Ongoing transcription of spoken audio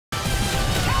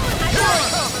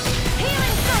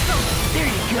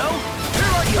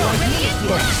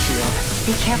this.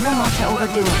 Be careful not to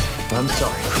overdo it. I'm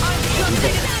sorry.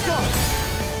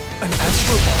 An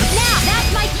astral bond? Now,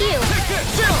 that's my cue!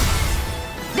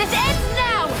 This ends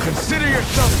now! Consider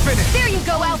yourself finished! There you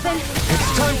go, Alphen!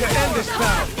 It's time to end this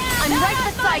battle! I'm right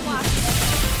beside you!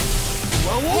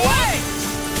 Whoa, away!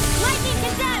 Lightning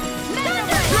condemned!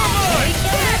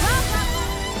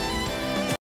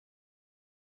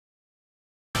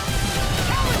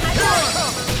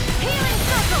 Healing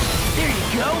circle! There you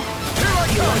go! Here I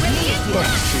go!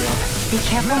 This. Be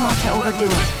careful not to overdo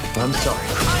it. I'm sorry.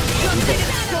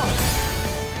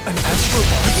 An astral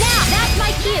bond? Now, that's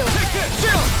my cue!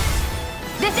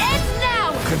 This ends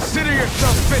now! Consider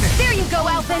yourself finished! There you go,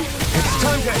 Alphen! It's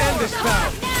time to end this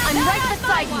battle! I'm right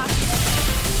beside you!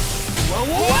 Whoa,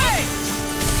 away!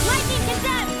 Lightning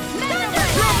condemned!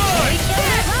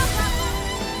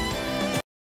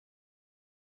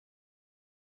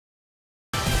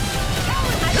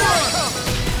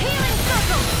 Healing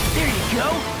circle! There you go!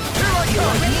 Here I go!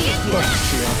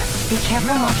 This. Be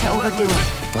careful not to overdo it.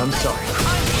 I'm sorry.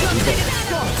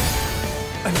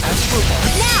 An astral bond?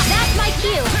 Now, that's my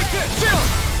cue!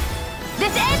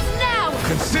 This ends now!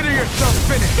 Consider yourself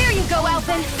finished! There you go,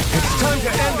 Alphen! It's time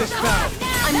to end this battle!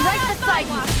 I'm right beside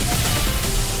you!